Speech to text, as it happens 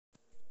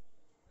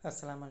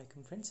Assalamu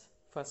alaikum friends.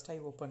 First I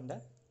open the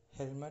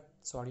helmet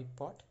solid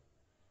part,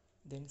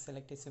 then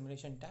select a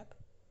simulation tab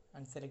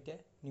and select a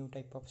new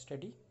type of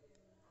study.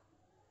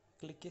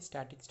 Click a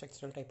static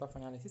structural type of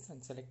analysis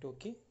and select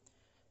OK.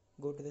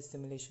 Go to the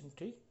simulation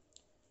tree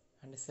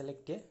and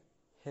select a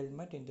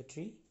helmet in the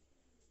tree.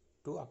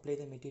 To apply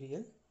the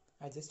material,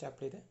 I just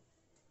apply the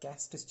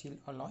cast steel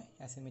alloy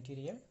as a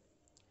material.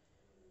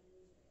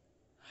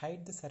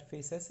 Hide the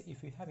surfaces.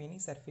 If you have any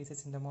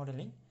surfaces in the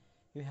modeling,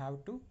 you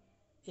have to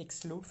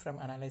exclude from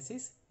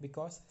analysis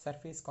because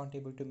surface can't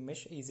able to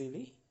mesh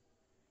easily.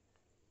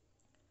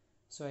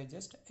 So I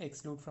just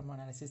exclude from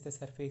analysis the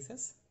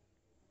surfaces.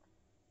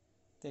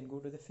 Then go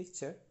to the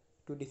fixture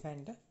to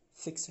define the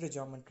fixed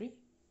geometry.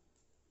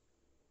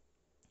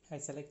 I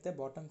select the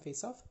bottom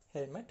face of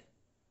helmet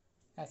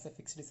as a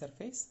fixed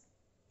surface.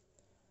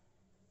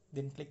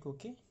 Then click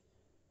OK.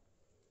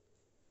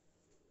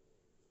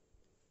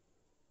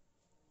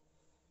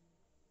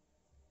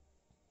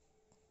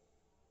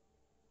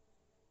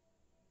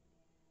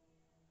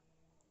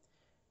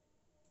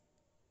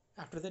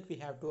 After that we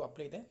have to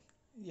apply the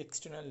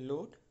external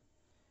load.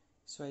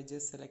 So I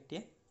just select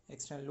a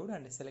external load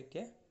and select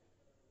a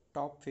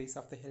top face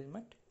of the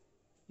helmet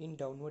in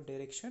downward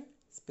direction.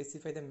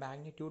 Specify the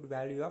magnitude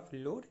value of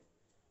load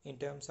in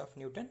terms of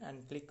Newton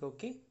and click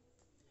OK.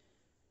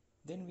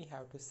 Then we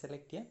have to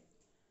select a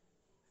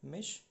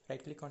mesh.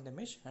 Right click on the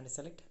mesh and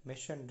select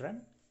mesh and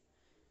run.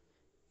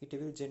 It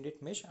will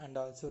generate mesh and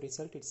also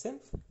result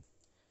itself.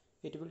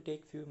 It will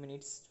take few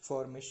minutes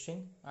for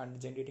meshing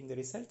and generating the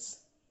results.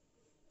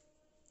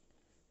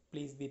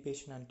 Please be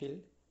patient until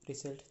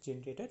result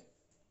generated.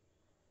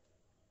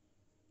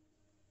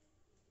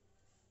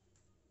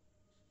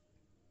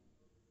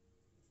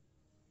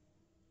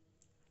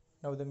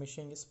 Now the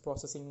machine is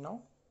processing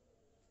now.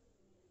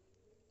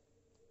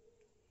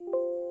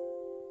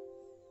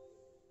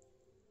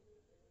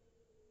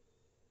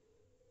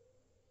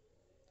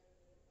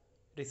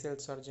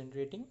 Results are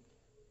generating.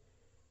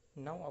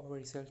 Now our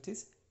result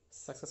is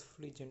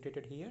successfully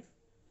generated here.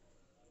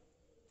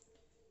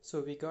 So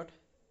we got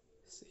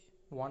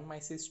 1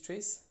 ANSYS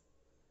stress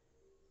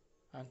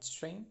and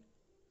strain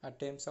at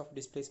terms of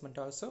displacement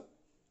also.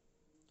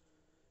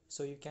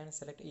 So you can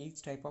select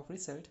each type of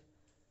result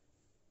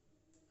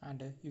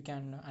and you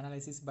can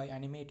analyze this by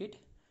animate it,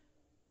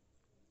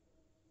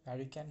 where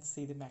you can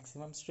see the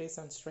maximum stress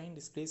and strain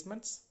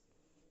displacements.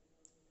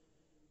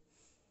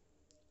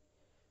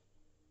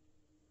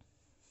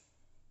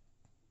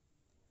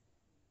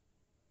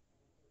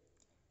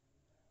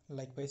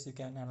 Likewise, you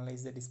can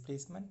analyze the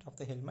displacement of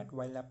the helmet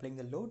while applying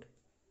the load.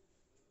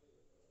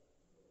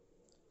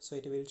 So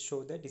it will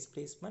show the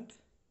displacement.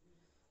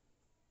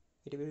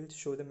 It will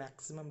show the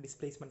maximum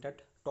displacement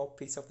at top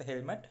face of the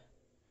helmet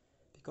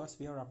because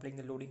we are applying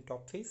the load in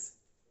top face.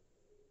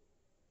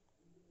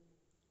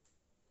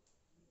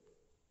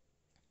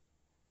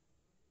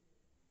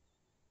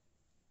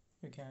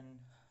 You can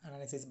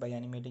analyze this by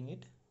animating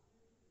it.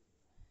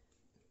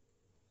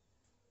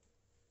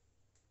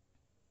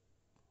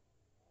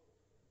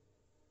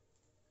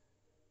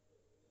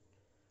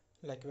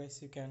 Likewise,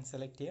 you can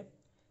select here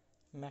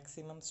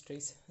maximum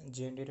stress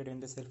generated in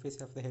the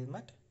surface of the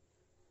helmet.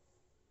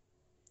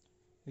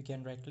 We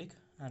can right click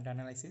and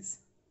analysis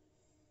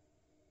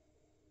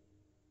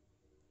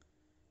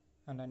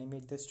and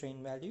animate the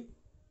strain value.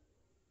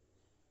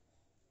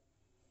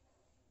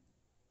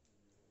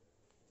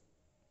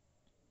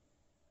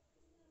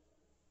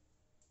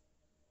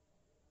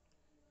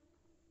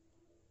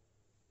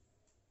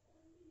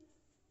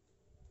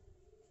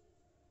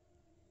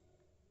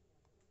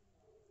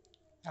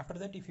 After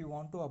that, if you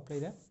want to apply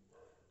the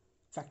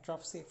factor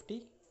of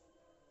safety,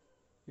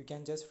 you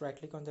can just right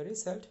click on the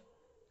result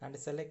and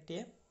select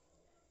a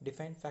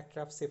define factor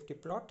of safety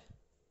plot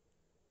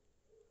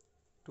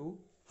to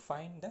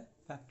find the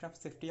factor of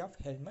safety of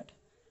helmet.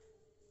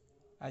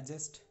 I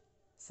just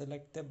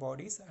select the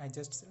bodies. I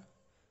just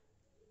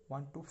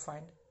want to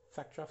find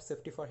factor of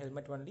safety for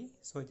helmet only,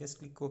 so I just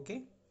click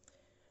OK.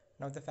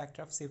 Now the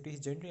factor of safety is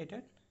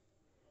generated.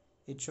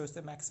 It shows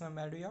the maximum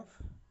value of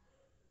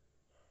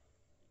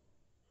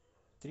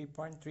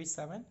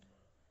 3.37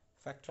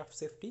 factor of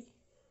safety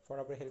for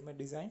our helmet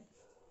design.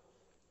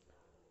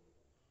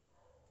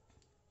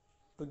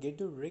 To get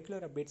the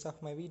regular updates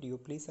of my video,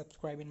 please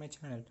subscribe in my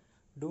channel.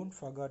 Don't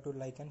forget to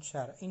like and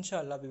share.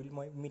 Inshallah, we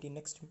will meet in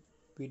next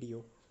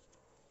video.